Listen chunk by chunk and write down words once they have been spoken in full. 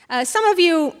Some of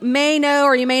you may know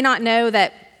or you may not know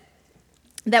that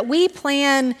we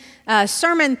plan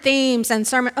sermon themes and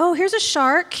sermon. Oh, here's a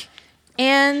shark,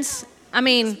 and I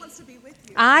mean,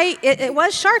 it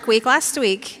was Shark Week last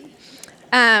week.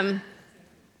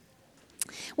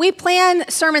 We plan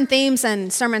sermon themes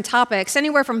and sermon topics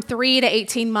anywhere from 3 to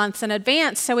 18 months in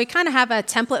advance, so we kind of have a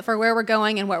template for where we're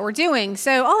going and what we're doing.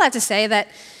 So all that to say that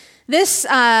this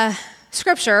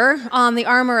scripture on the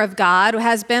armor of God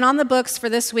has been on the books for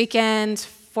this weekend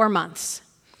for months.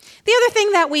 The other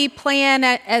thing that we plan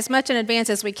as much in advance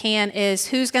as we can is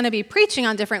who's going to be preaching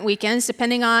on different weekends,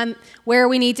 depending on where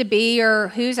we need to be or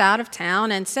who's out of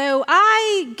town. And so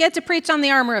I get to preach on the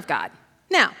armor of God.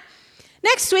 Now,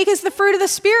 next week is the fruit of the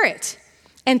Spirit.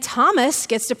 And Thomas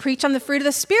gets to preach on the fruit of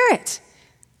the Spirit.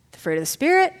 The fruit of the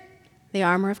Spirit, the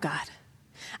armor of God.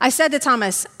 I said to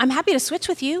Thomas, I'm happy to switch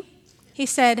with you. He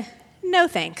said, no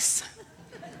thanks.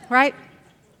 Right?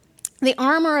 The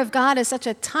armor of God is such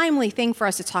a timely thing for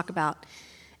us to talk about,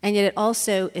 and yet it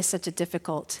also is such a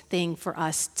difficult thing for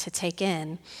us to take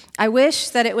in. I wish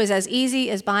that it was as easy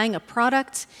as buying a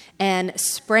product and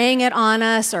spraying it on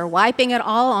us or wiping it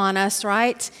all on us,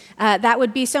 right? That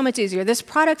would be so much easier. This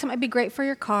product might be great for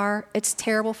your car. It's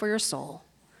terrible for your soul.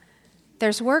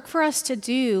 There's work for us to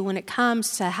do when it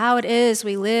comes to how it is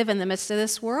we live in the midst of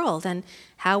this world and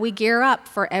how we gear up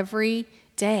for every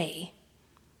day.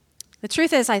 The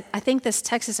truth is, I think this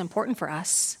text is important for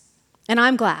us, and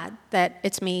I'm glad that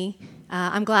it's me.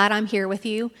 I'm glad I'm here with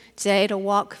you today to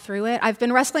walk through it. I've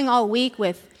been wrestling all week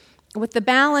with the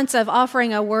balance of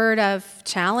offering a word of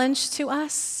challenge to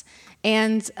us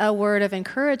and a word of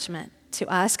encouragement to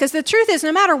us, because the truth is,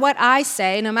 no matter what I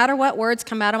say, no matter what words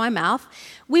come out of my mouth,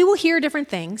 we will hear different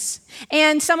things,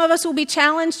 and some of us will be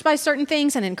challenged by certain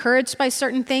things and encouraged by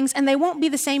certain things, and they won't be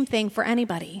the same thing for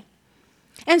anybody.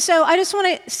 And so I just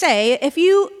want to say, if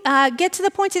you get to the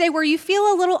point today where you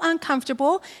feel a little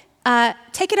uncomfortable,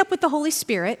 take it up with the Holy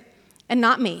Spirit and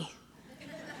not me,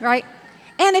 right?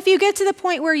 And if you get to the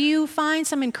point where you find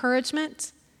some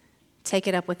encouragement, take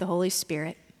it up with the Holy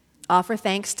Spirit. Offer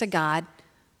thanks to God,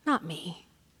 not me.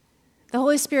 The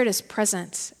Holy Spirit is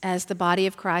present as the body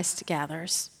of Christ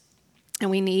gathers, and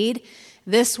we need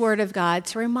this word of God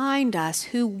to remind us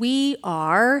who we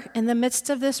are in the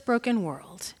midst of this broken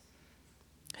world.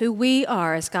 Who we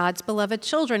are as God's beloved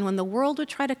children when the world would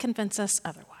try to convince us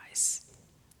otherwise.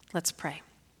 Let's pray.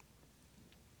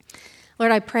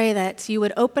 Lord, I pray that you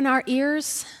would open our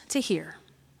ears to hear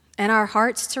and our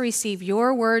hearts to receive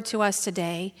your word to us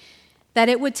today, that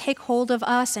it would take hold of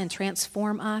us and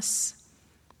transform us.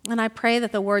 And I pray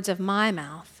that the words of my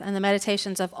mouth and the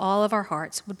meditations of all of our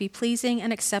hearts would be pleasing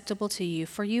and acceptable to you,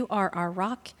 for you are our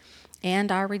rock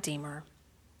and our Redeemer.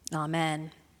 Amen.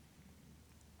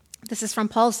 This is from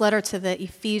Paul's letter to the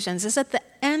Ephesians. This is at the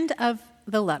end of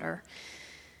the letter.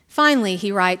 Finally,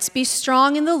 he writes, be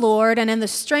strong in the Lord and in the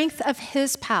strength of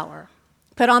his power.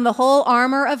 Put on the whole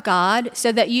armor of God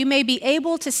so that you may be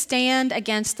able to stand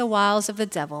against the wiles of the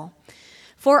devil.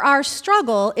 For our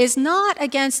struggle is not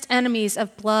against enemies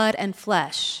of blood and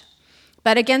flesh,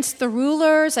 but against the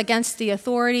rulers, against the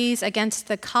authorities, against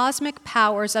the cosmic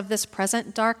powers of this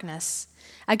present darkness,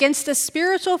 against the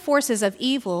spiritual forces of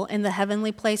evil in the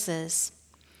heavenly places.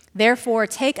 Therefore,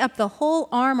 take up the whole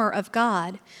armor of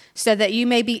God so that you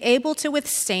may be able to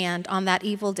withstand on that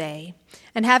evil day,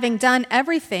 and having done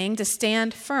everything, to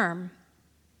stand firm.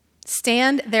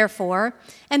 Stand, therefore,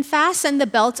 and fasten the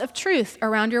belt of truth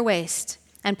around your waist,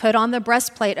 and put on the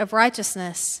breastplate of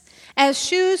righteousness. As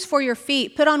shoes for your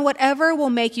feet, put on whatever will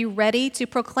make you ready to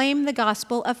proclaim the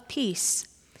gospel of peace.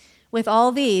 With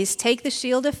all these, take the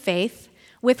shield of faith,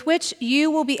 with which you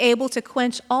will be able to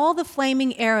quench all the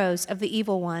flaming arrows of the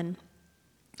evil one.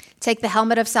 Take the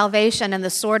helmet of salvation and the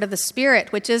sword of the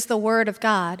Spirit, which is the word of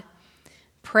God.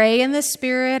 Pray in the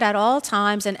Spirit at all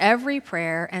times in every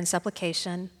prayer and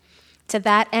supplication. To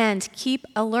that end, keep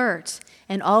alert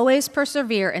and always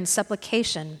persevere in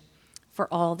supplication for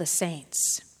all the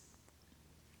saints.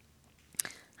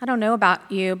 I don't know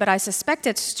about you, but I suspect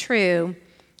it's true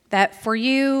that for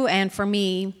you and for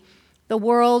me, the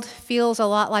world feels a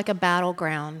lot like a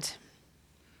battleground.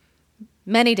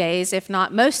 Many days, if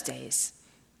not most days,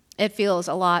 it feels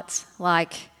a lot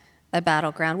like a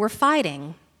battleground. We're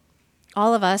fighting.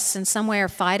 All of us in some way are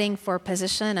fighting for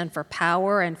position and for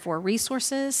power and for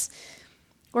resources.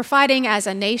 We're fighting as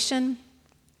a nation.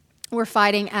 We're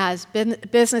fighting as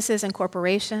businesses and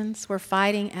corporations. We're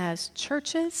fighting as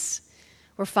churches.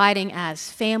 We're fighting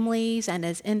as families and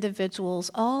as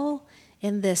individuals, all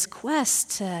in this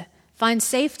quest to find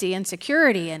safety and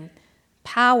security and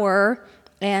power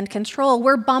and control.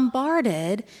 We're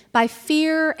bombarded by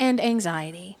fear and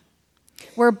anxiety.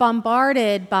 We're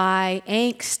bombarded by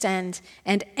angst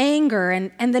and anger,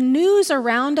 and the news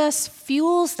around us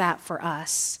fuels that for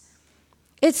us.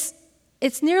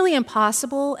 It's nearly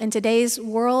impossible in today's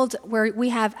world where we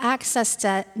have access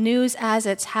to news as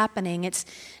it's happening. It's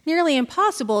nearly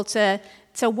impossible to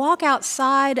walk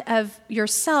outside of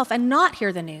yourself and not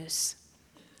hear the news.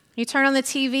 You turn on the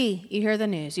TV, you hear the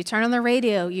news. You turn on the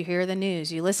radio, you hear the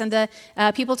news. You listen to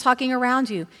people talking around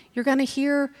you, you're going to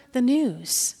hear the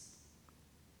news.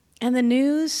 And the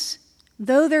news,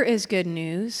 though there is good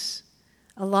news,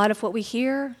 a lot of what we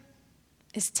hear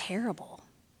is terrible.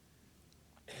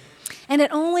 And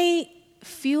it only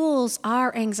fuels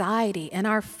our anxiety and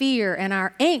our fear and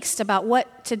our angst about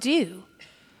what to do.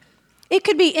 It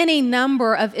could be any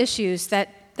number of issues that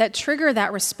trigger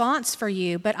that response for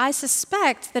you, but I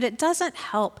suspect that it doesn't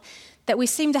help that we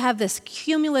seem to have this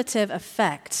cumulative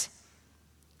effect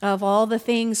of all the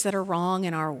things that are wrong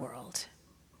in our world.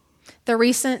 The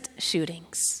recent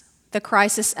shootings, the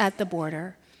crisis at the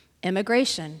border,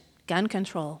 immigration, gun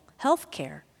control,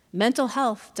 healthcare, mental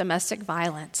health, domestic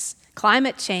violence,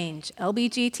 climate change,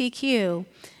 LGBTQ,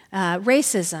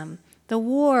 racism, the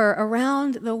war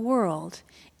around the world,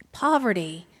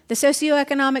 poverty, the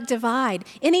socioeconomic divide.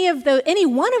 Any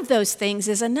one of those things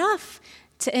is enough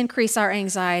to increase our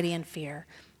anxiety and fear.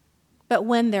 But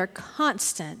when they're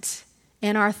constant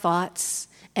in our thoughts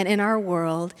and in our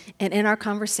world and in our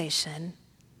conversation,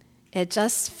 it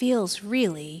just feels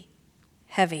really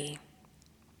heavy.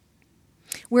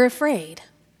 We're afraid,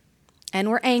 and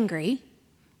we're angry,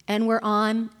 and we're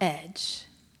on edge.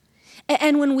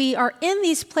 And when we are in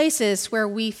these places where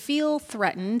we feel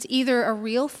threatened, either a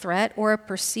real threat or a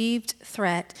perceived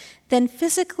threat, then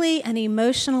physically and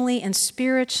emotionally and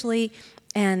spiritually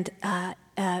and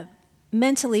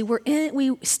mentally,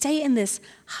 we stay in this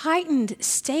heightened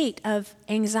state of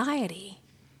anxiety.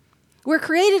 We're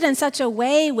created in such a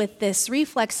way with this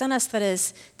reflex in us that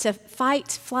is to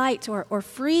fight, flight, or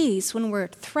freeze when we're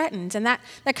threatened. And that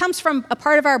comes from a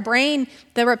part of our brain,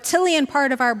 the reptilian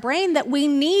part of our brain that we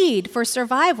need for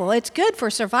survival. It's good for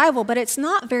survival, but it's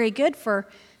not very good for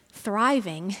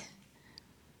thriving.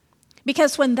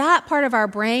 Because when that part of our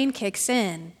brain kicks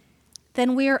in,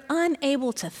 then we are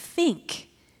unable to think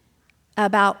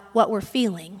about what we're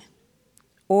feeling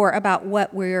or about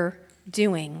what we're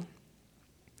doing.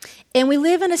 And we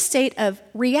live in a state of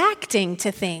reacting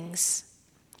to things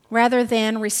rather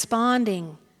than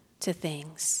responding to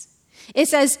things.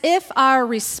 It's as if our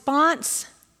response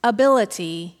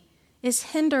ability is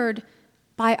hindered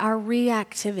by our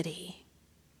reactivity.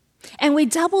 And we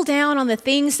double down on the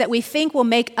things that we think will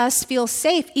make us feel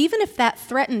safe, even if that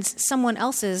threatens someone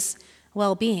else's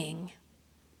well-being.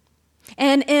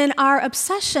 And in our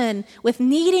obsession with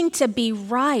needing to be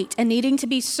right and needing to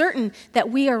be certain that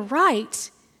we are right,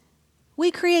 we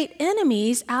create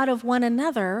enemies out of one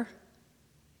another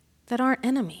that aren't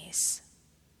enemies.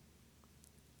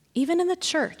 Even in the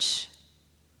church,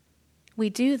 we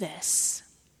do this.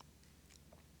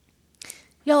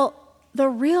 Y'all, the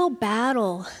real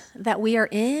battle that we are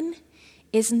in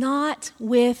is not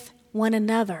with one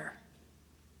another.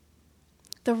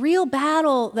 The real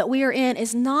battle that we are in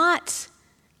is not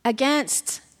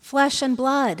against flesh and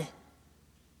blood.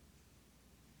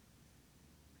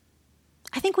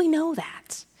 I think we know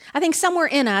that. I think somewhere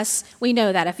in us, we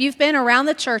know that. If you've been around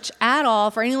the church at all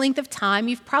for any length of time,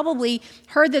 you've probably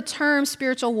heard the term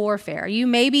spiritual warfare. You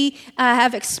maybe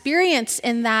have experience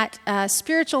in that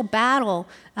spiritual battle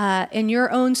in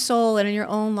your own soul and in your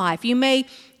own life. You may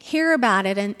hear about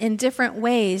it in different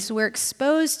ways. We're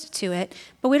exposed to it,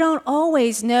 but we don't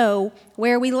always know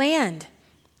where we land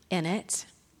in it.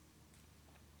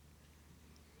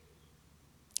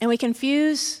 And we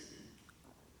confuse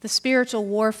the spiritual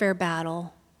warfare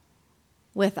battle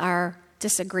with our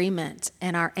disagreement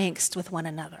and our angst with one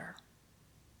another.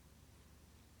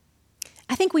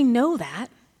 I think we know that,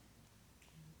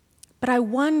 but I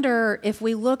wonder if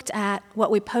we looked at what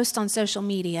we post on social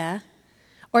media,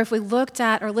 or if we looked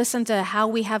at or listened to how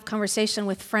we have conversation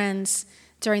with friends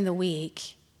during the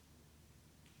week,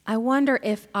 I wonder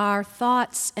if our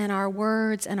thoughts and our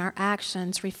words and our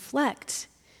actions reflect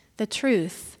the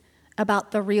truth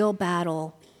about the real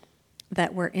battle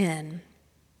that we're in.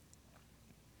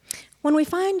 When we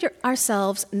find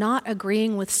ourselves not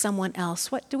agreeing with someone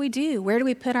else, what do we do? Where do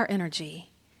we put our energy?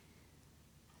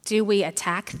 Do we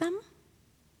attack them?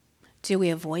 Do we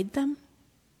avoid them?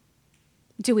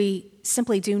 Do we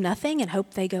simply do nothing and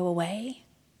hope they go away?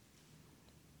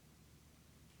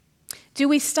 Do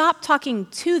we stop talking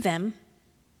to them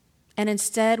and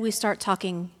instead we start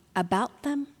talking about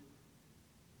them?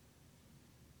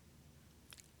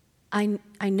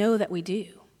 I know that we do.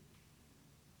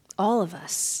 All of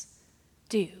us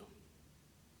do.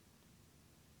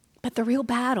 But the real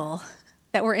battle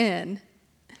that we're in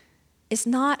is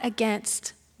not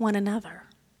against one another.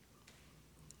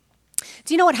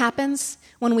 Do you know what happens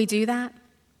when we do that?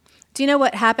 Do you know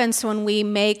what happens when we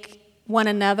make one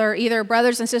another, either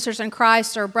brothers and sisters in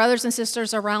Christ or brothers and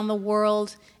sisters around the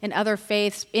world in other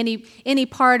faiths, any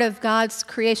part of God's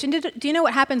creation? Do you know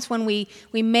what happens when we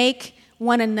make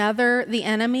one another the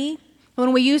enemy?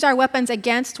 When we use our weapons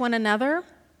against one another,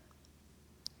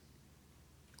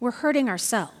 we're hurting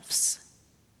ourselves.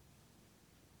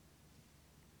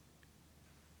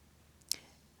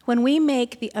 When we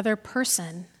make the other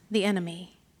person the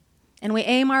enemy and we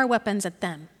aim our weapons at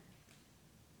them,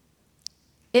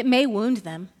 it may wound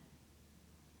them,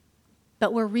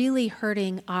 but we're really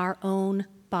hurting our own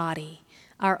body,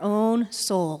 our own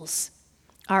souls,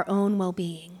 our own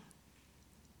well-being.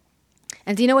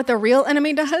 And do you know what the real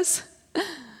enemy does?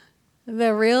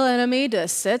 The real enemy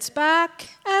just sits back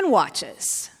and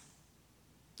watches.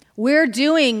 We're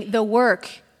doing the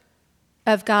work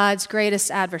of God's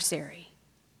greatest adversary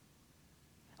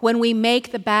when we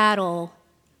make the battle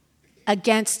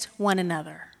against one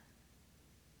another.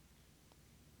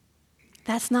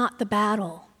 That's not the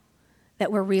battle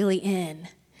that we're really in.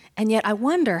 And yet I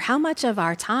wonder how much of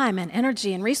our time and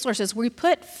energy and resources we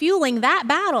put fueling that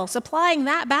battle, supplying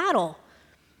that battle.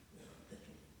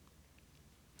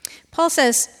 Paul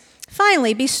says,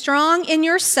 finally, be strong in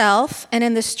yourself and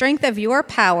in the strength of your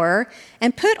power,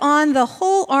 and put on the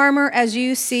whole armor as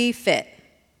you see fit.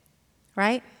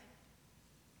 Right?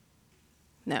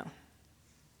 No.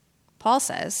 Paul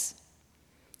says,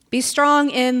 be strong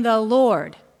in the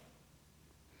Lord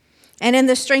and in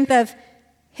the strength of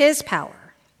his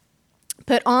power.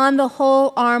 Put on the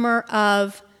whole armor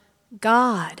of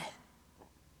God.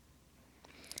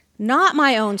 Not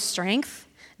my own strength,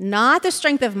 not the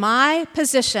strength of my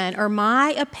position or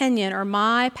my opinion or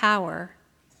my power.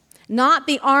 Not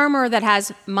the armor that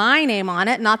has my name on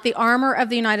it, not the armor of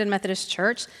the United Methodist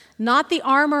Church, not the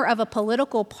armor of a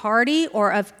political party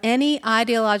or of any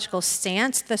ideological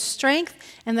stance, the strength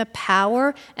and the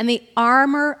power and the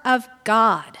armor of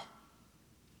God,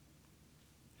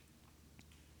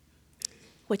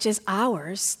 which is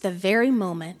ours the very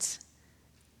moment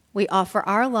we offer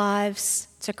our lives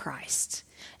to Christ.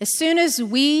 As soon as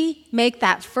we make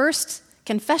that first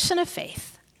confession of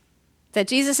faith, that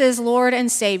Jesus is Lord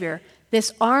and Savior,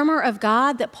 this armor of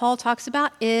God that Paul talks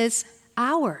about is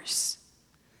ours.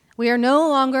 We are no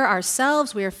longer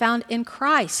ourselves. We are found in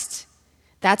Christ.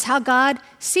 That's how God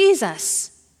sees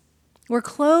us. We're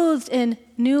clothed in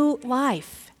new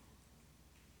life.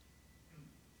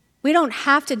 We don't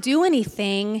have to do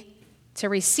anything to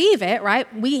receive it, right?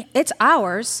 It's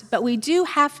ours, but we do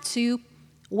have to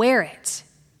wear it.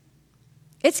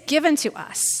 It's given to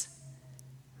us,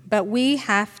 but we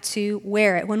have to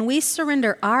wear it. When we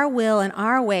surrender our will and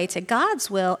our way to God's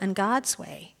will and God's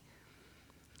way,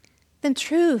 then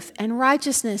truth and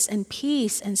righteousness and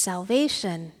peace and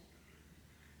salvation,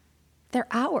 they're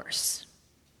ours.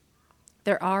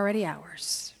 They're already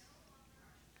ours.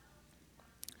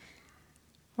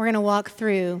 We're going to walk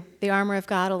through the armor of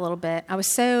God a little bit. I was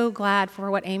so glad for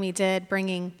what Amy did,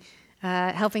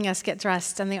 helping us get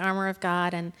dressed in the armor of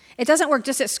God. And it doesn't work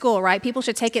just at school, right? People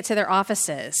should take it to their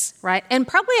offices, right? And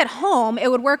probably at home, it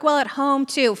would work well at home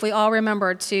too if we all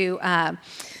remembered to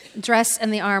dress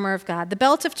in the armor of God. The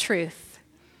belt of truth.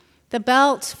 The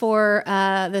belt for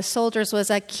the soldiers was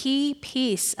a key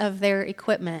piece of their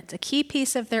equipment, a key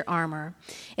piece of their armor.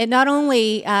 It not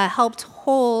only helped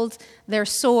hold their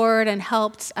sword and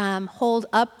helped hold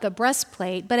up the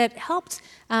breastplate, but it helped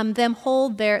them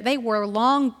hold they wore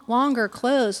longer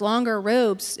clothes, longer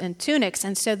robes and tunics,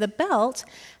 and so the belt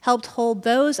helped hold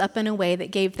those up in a way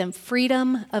that gave them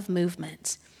freedom of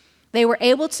movement. They were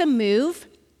able to move,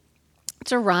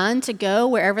 to run, to go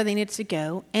wherever they needed to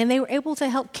go, and they were able to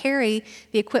help carry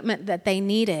the equipment that they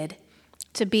needed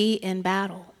to be in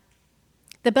battle.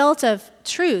 The belt of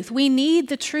truth, we need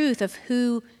the truth of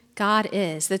who God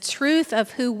is, the truth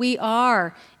of who we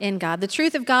are in God, the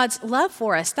truth of God's love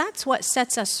for us. That's what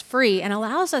sets us free and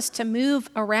allows us to move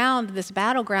around this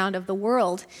battleground of the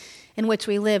world in which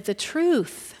we live, the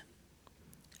truth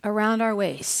around our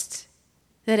waist.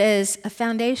 That is a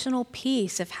foundational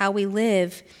piece of how we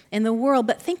live in the world.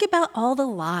 But think about all the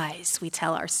lies we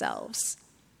tell ourselves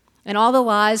and all the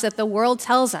lies that the world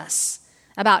tells us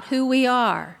about who we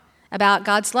are, about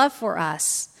God's love for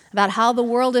us, about how the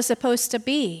world is supposed to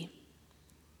be.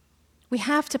 We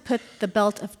have to put the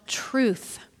belt of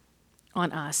truth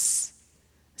on us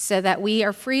so that we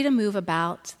are free to move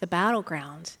about the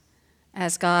battleground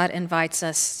as God invites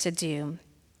us to do.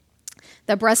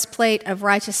 The breastplate of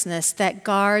righteousness that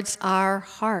guards our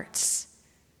hearts.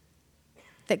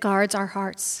 That guards our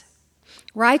hearts.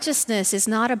 Righteousness is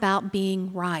not about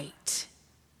being right.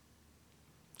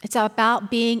 It's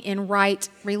about being in right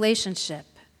relationship.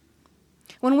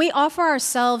 When we offer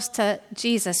ourselves to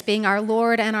Jesus, being our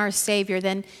Lord and our Savior,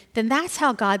 then that's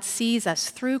how God sees us,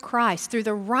 through Christ, through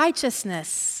the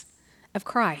righteousness of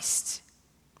Christ.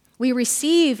 We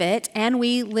receive it and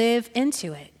we live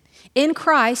into it. In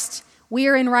Christ, we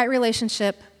are in right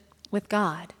relationship with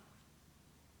God.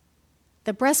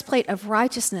 The breastplate of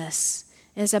righteousness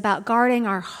is about guarding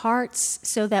our hearts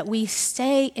so that we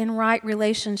stay in right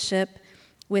relationship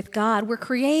with God. We're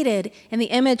created in the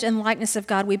image and likeness of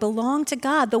God. We belong to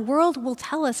God. The world will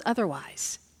tell us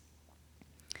otherwise.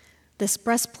 This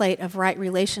breastplate of right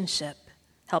relationship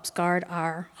helps guard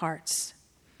our hearts.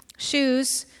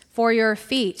 Shoes for your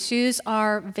feet. Shoes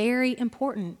are very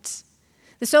important.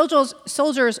 The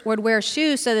soldiers would wear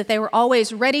shoes so that they were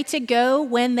always ready to go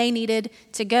when they needed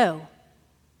to go.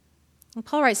 And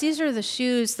Paul writes, these are the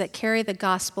shoes that carry the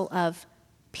gospel of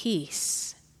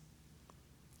peace.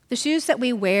 The shoes that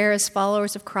we wear as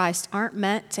followers of Christ aren't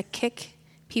meant to kick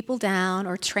people down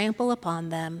or trample upon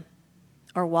them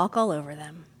or walk all over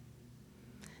them.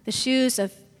 The shoes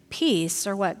of peace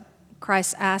are what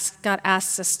God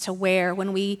asks us to wear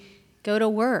when we go to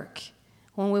work,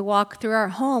 when we walk through our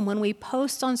home, when we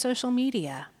post on social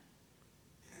media.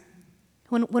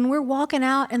 When we're walking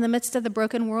out in the midst of the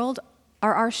broken world,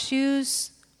 are our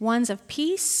shoes ones of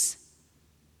peace?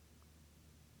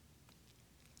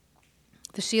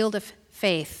 The shield of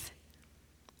faith.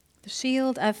 The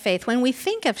shield of faith. When we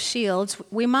think of shields,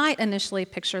 we might initially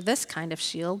picture this kind of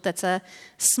shield that's a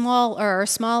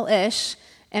smallish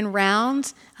and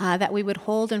round that we would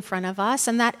hold in front of us.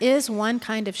 And that is one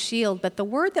kind of shield. But the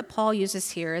word that Paul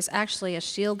uses here is actually a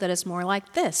shield that is more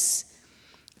like this.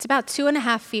 It's about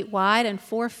 2.5 feet wide and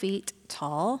 4 feet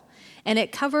tall. And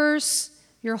it covers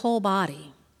your whole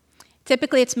body.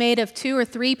 Typically, it's made of 2 or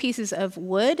 3 pieces of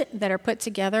wood that are put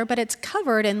together, but it's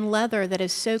covered in leather that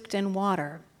is soaked in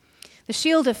water. The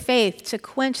shield of faith to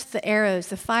quench the arrows,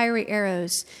 the fiery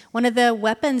arrows. One of the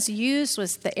weapons used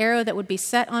was the arrow that would be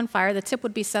set on fire. The tip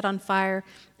would be set on fire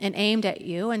and aimed at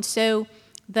you. And so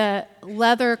the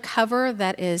leather cover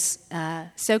that is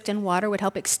soaked in water would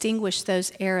help extinguish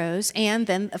those arrows. And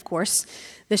then, of course,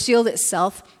 the shield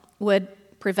itself would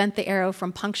prevent the arrow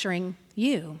from puncturing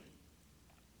you.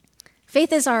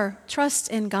 Faith is our trust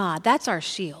in God. That's our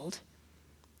shield.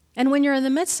 And when you're in the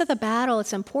midst of the battle,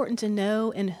 it's important to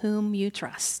know in whom you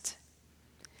trust.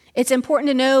 It's important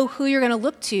to know who you're going to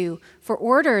look to for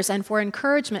orders and for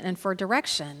encouragement and for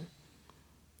direction.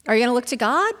 Are you going to look to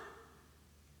God?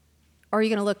 Or are you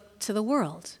going to look to the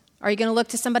world? Are you going to look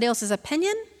to somebody else's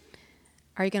opinion?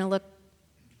 Are you going to look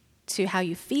to how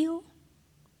you feel?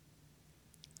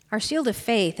 Our shield of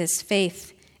faith is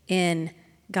faith in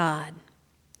God.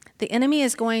 The enemy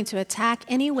is going to attack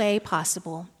any way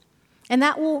possible, and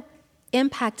that will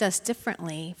impact us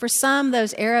differently. For some,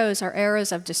 those arrows are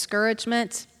arrows of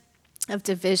discouragement, of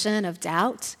division, of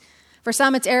doubt. For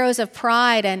some, it's arrows of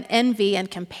pride and envy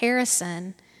and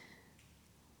comparison.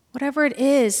 Whatever it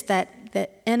is that the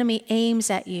enemy aims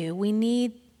at you, we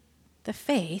need the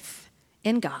faith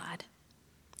in God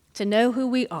to know who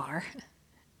we are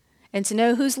and to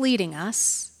know who's leading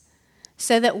us,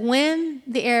 so that when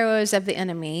the arrows of the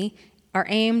enemy are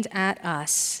aimed at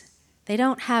us, they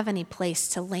don't have any place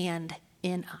to land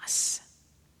in us.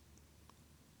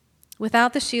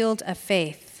 Without the shield of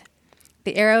faith,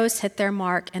 the arrows hit their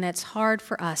mark, and it's hard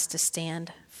for us to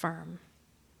stand firm.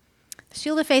 The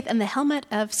shield of faith and the helmet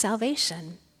of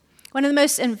salvation. One of the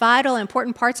most vital,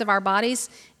 important parts of our bodies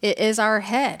is our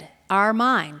head, our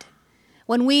mind.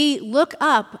 When we look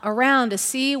up around to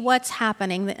see what's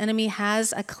happening, the enemy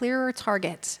has a clearer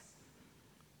target.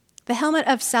 The helmet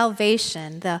of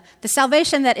salvation, the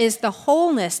salvation that is the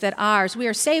wholeness that ours. We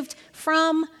are saved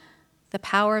from the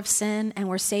power of sin, and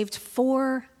we're saved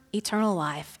for eternal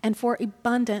life and for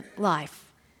abundant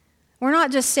life. We're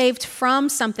not just saved from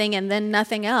something and then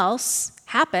nothing else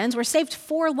happens. We're saved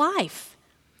for life,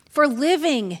 for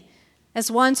living as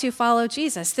ones who follow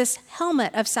Jesus. This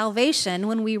helmet of salvation,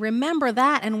 when we remember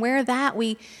that and wear that,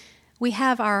 we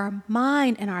have our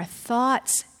mind and our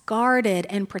thoughts guarded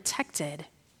and protected.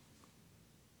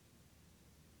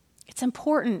 It's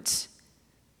important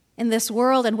in this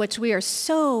world in which we are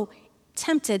so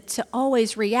tempted to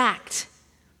always react.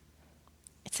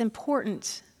 It's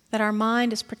important that our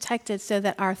mind is protected so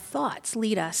that our thoughts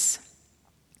lead us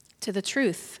to the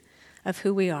truth of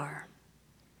who we are.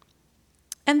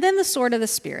 And then the sword of the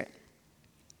Spirit.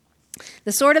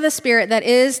 The sword of the Spirit that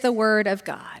is the Word of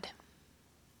God.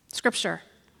 Scripture.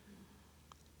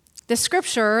 The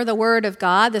Scripture, the Word of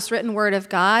God, this written Word of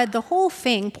God, the whole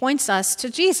thing points us to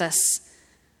Jesus.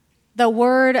 The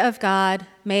Word of God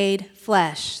made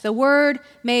flesh. The Word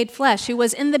made flesh, who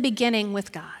was in the beginning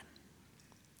with God.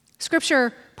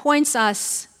 Scripture points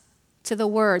us to the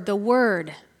Word. The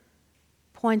Word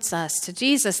points us to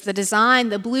Jesus, the design,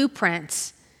 the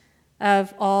blueprint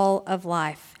of all of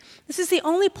life. This is the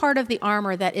only part of the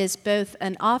armor that is both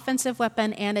an offensive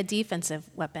weapon and a defensive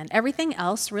weapon. Everything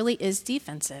else really is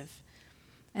defensive.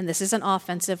 And this is an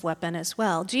offensive weapon as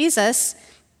well. Jesus,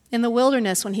 in the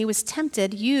wilderness, when he was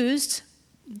tempted, used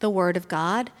the Word of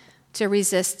God to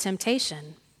resist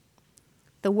temptation.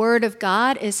 The Word of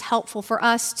God is helpful for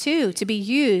us, too, to be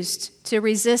used to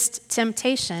resist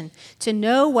temptation, to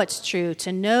know what's true,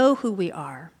 to know who we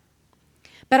are.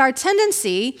 But our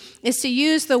tendency is to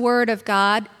use the Word of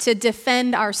God to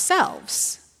defend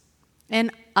ourselves and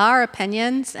our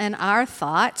opinions and our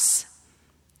thoughts,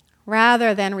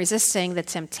 rather than resisting the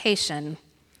temptation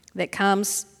that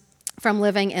comes from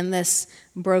living in this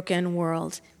broken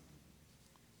world.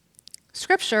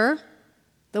 Scripture,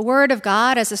 the Word of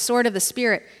God as a sword of the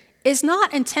Spirit, is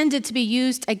not intended to be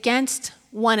used against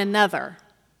one another.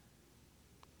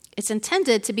 It's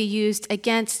intended to be used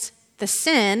against the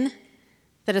sin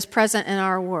that is present in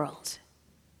our world.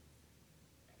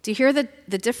 Do you hear the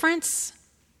difference?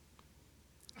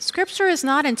 Scripture is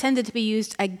not intended to be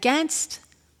used against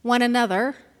one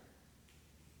another,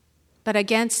 but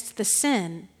against the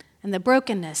sin and the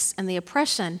brokenness and the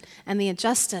oppression and the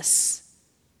injustice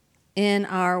in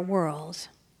our world.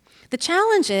 The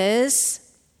challenge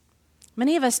is,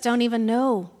 many of us don't even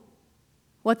know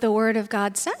what the Word of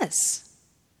God says.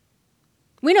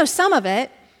 We know some of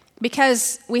it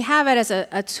because we have it as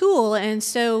a tool, and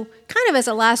so kind of as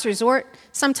a last resort,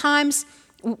 sometimes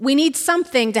we need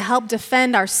something to help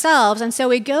defend ourselves, and so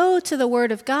we go to the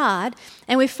Word of God,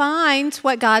 and we find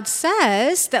what God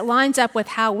says that lines up with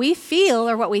how we feel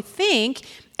or what we think,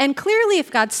 and clearly if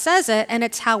God says it and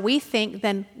it's how we think,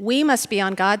 then we must be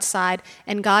on God's side,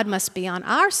 and God must be on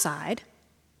our side.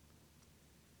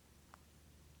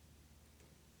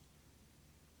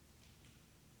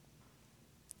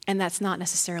 And that's not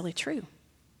necessarily true.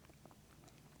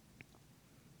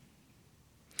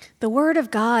 The Word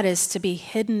of God is to be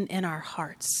hidden in our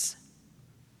hearts.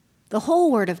 The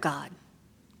whole Word of God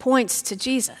points to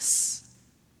Jesus.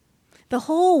 The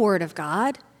whole Word of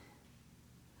God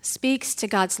speaks to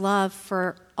God's love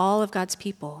for all of God's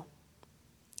people,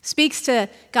 speaks to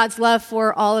God's love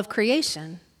for all of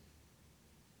creation.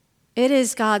 It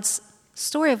is God's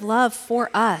story of love for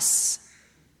us.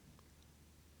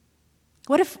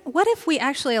 What if we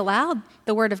actually allowed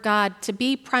the Word of God to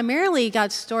be primarily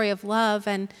God's story of love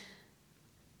and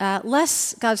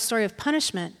less God's story of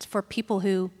punishment for people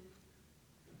who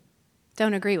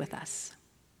don't agree with us?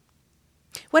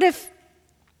 What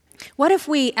if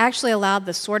we actually allowed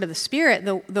the sword of the Spirit,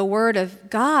 the Word of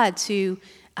God, to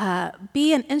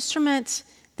be an instrument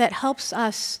that helps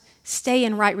us stay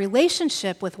in right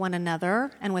relationship with one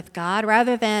another and with God,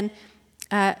 rather than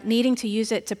needing to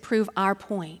use it to prove our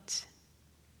point?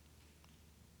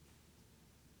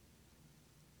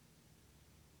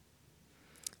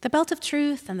 The belt of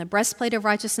truth and the breastplate of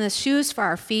righteousness, shoes for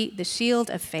our feet, the shield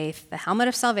of faith, the helmet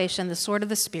of salvation, the sword of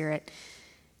the Spirit,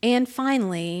 and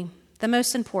finally, the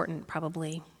most important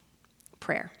probably,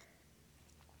 prayer.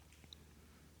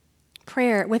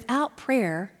 Without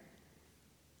prayer,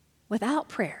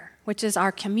 which is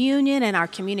our communion and our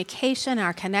communication,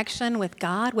 our connection with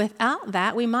God, without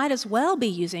that, we might as well be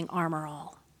using armor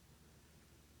all.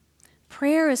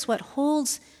 Prayer is what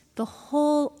holds the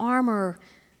whole armor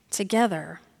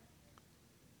together.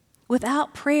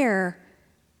 Without prayer,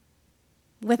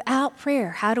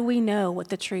 how do we know what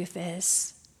the truth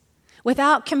is?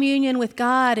 Without communion with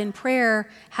God in prayer,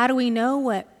 how do we know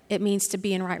what it means to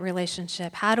be in right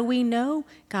relationship? How do we know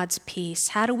God's peace?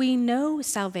 How do we know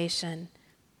salvation?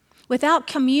 Without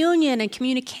communion and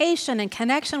communication and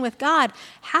connection with God,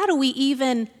 how do we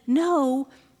even know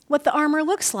what the armor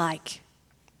looks like?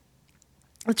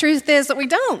 The truth is that we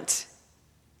don't.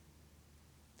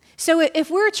 So if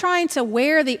we're trying to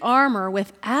wear the armor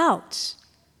without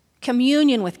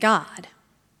communion with God,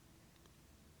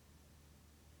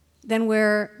 then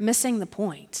we're missing the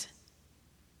point.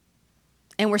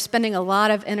 And we're spending a lot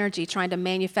of energy trying to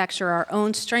manufacture our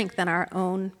own strength and our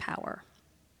own power.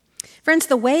 Friends,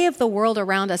 the way of the world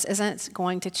around us isn't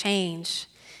going to change.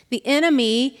 The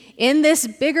enemy in this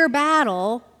bigger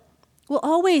battle will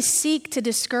always seek to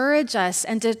discourage us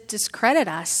and to discredit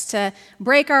us, to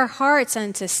break our hearts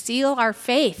and to steal our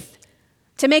faith,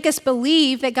 to make us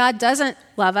believe that God doesn't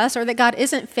love us or that God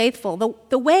isn't faithful.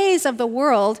 The ways of the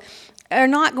world are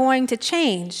not going to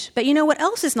change. But you know what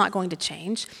else is not going to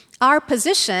change? Our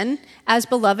position as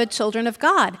beloved children of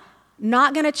God.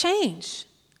 Not going to change.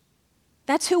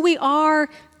 That's who we are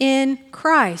in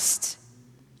Christ.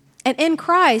 And in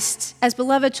Christ, as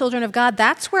beloved children of God,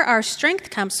 that's where our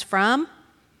strength comes from.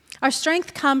 Our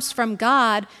strength comes from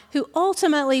God, who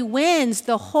ultimately wins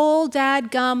the whole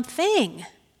dadgum thing.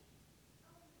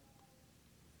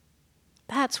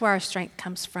 That's where our strength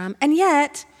comes from. And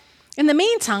yet, in the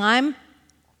meantime,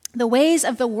 the ways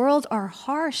of the world are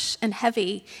harsh and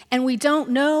heavy, and we don't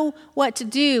know what to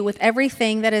do with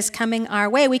everything that is coming our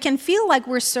way. We can feel like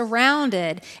we're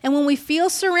surrounded, and when we feel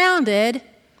surrounded,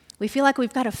 we feel like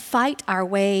we've got to fight our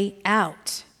way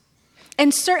out.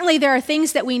 And certainly there are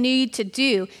things that we need to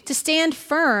do. To stand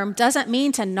firm doesn't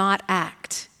mean to not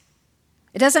act.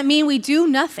 It doesn't mean we do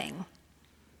nothing.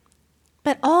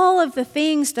 But all of the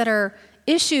things that are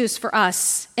issues for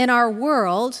us in our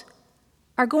world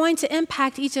are going to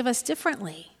impact each of us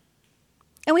differently.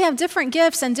 And we have different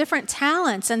gifts and different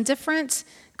talents and different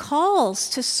calls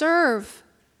to serve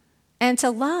and to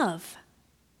love.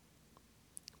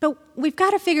 But we've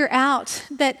got to figure out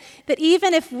that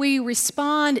even if we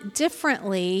respond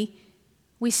differently,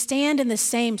 we stand in the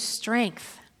same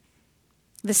strength,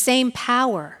 the same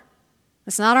power.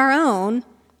 It's not our own,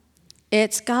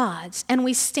 it's God's. And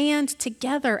we stand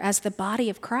together as the body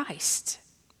of Christ.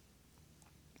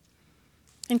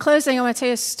 In closing, I want to tell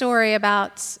you a story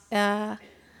about a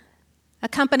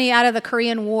company out of the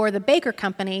Korean War, the Baker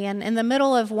Company. And in the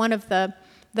middle of one of the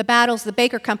battles, the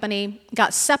Baker Company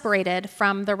got separated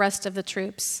from the rest of the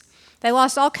troops. They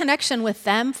lost all connection with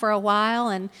them for a while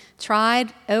and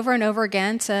tried over and over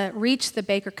again to reach the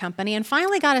Baker Company and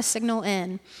finally got a signal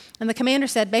in. And the commander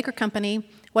said, "Baker Company,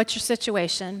 what's your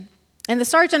situation?" And the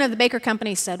sergeant of the Baker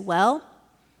Company said, "Well,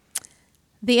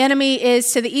 the enemy is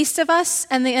to the east of us,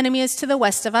 and the enemy is to the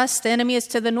west of us. The enemy is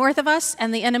to the north of us,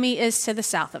 and the enemy is to the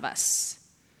south of us."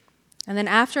 And then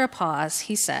after a pause,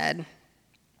 he said,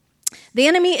 "The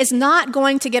enemy is not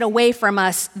going to get away from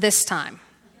us this time."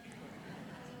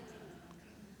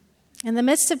 In the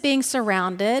midst of being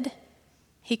surrounded,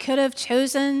 he could have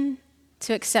chosen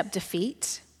to accept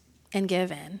defeat and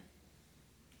give in.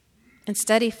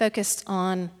 Instead, he focused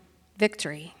on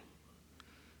victory.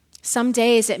 Some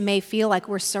days it may feel like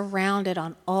we're surrounded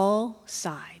on all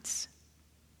sides.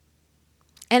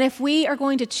 And if we are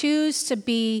going to choose to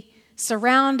be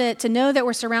surrounded, to know that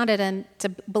we're surrounded and to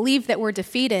believe that we're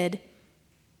defeated,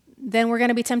 then we're going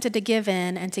to be tempted to give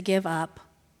in and to give up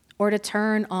or to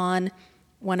turn on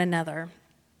one another.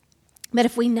 But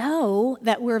if we know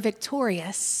that we're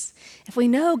victorious, if we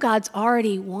know God's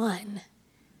already won,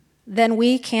 then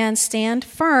we can stand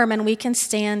firm and we can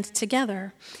stand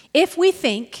together. If we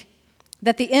think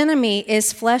that the enemy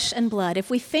is flesh and blood, if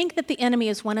we think that the enemy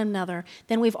is one another,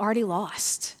 then we've already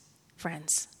lost,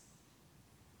 friends.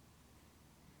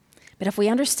 But if we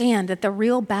understand that the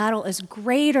real battle is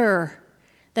greater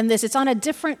than this, it's on a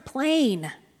different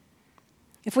plane.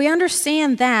 If we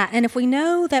understand that, and if we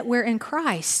know that we're in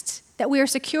Christ, that we are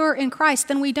secure in Christ,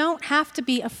 then we don't have to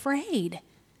be afraid.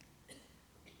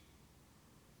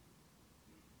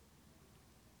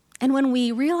 And when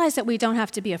we realize that we don't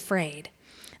have to be afraid,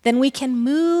 then we can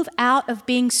move out of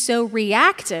being so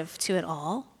reactive to it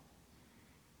all,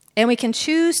 and we can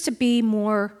choose to be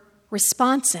more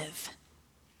responsive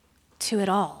to it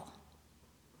all.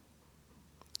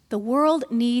 The world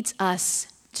needs us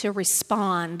to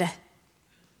respond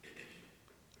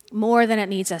more than it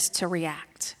needs us to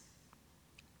react.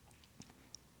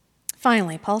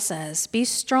 Finally, Paul says, "Be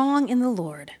strong in the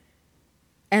Lord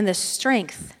and the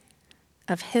strength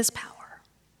of his power."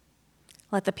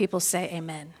 Let the people say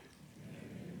amen.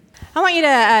 I want you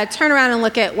to turn around and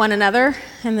look at one another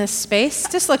in this space.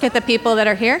 Just look at the people that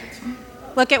are here.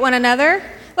 Look at one another.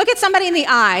 Look at somebody in the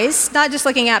eyes, not just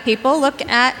looking at people. Look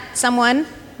at someone,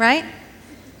 right?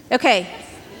 Okay,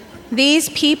 these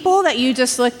people that you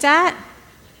just looked at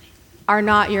are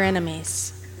not your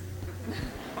enemies.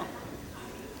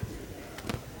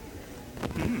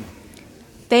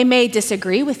 They may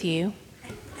disagree with you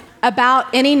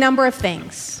about any number of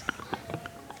things,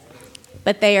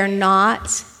 but they are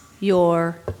not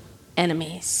your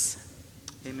enemies.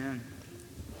 Amen.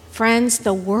 Friends,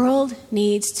 the world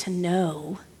needs to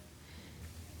know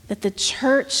that the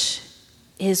church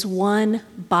is one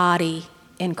body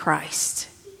in Christ.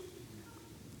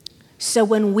 So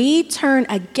when we turn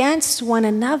against one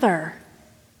another,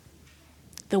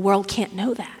 the world can't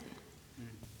know that.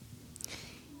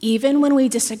 Even when we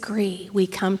disagree, we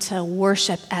come to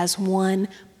worship as one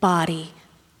body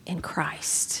in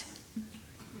Christ.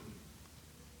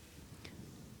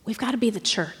 we've got to be the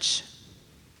church.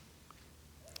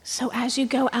 So as you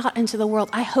go out into the world,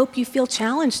 I hope you feel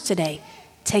challenged today.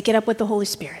 Take it up with the Holy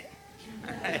Spirit.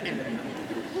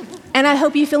 And I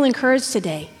hope you feel encouraged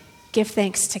today. Give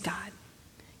thanks to God.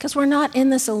 Because we're not in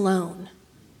this alone.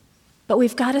 But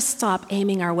we've got to stop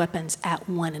aiming our weapons at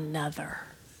one another.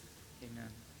 Amen.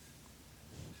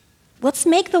 Let's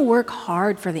make the work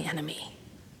hard for the enemy,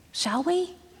 shall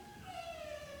we?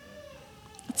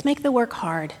 Let's make the work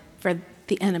hard for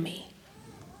the enemy.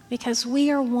 Because we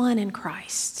are one in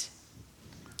Christ.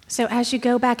 So as you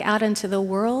go back out into the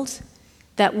world,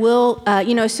 that will,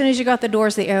 as soon as you go out the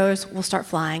doors, the arrows will start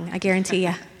flying, I guarantee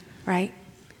you, right?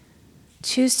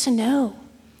 Choose to know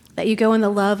that you go in the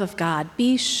love of God.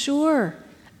 Be sure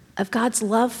of God's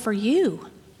love for you.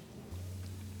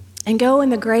 And go in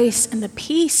the grace and the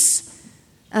peace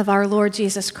of our Lord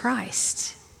Jesus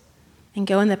Christ. And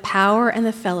go in the power and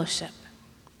the fellowship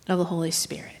of the Holy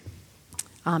Spirit.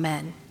 Amen.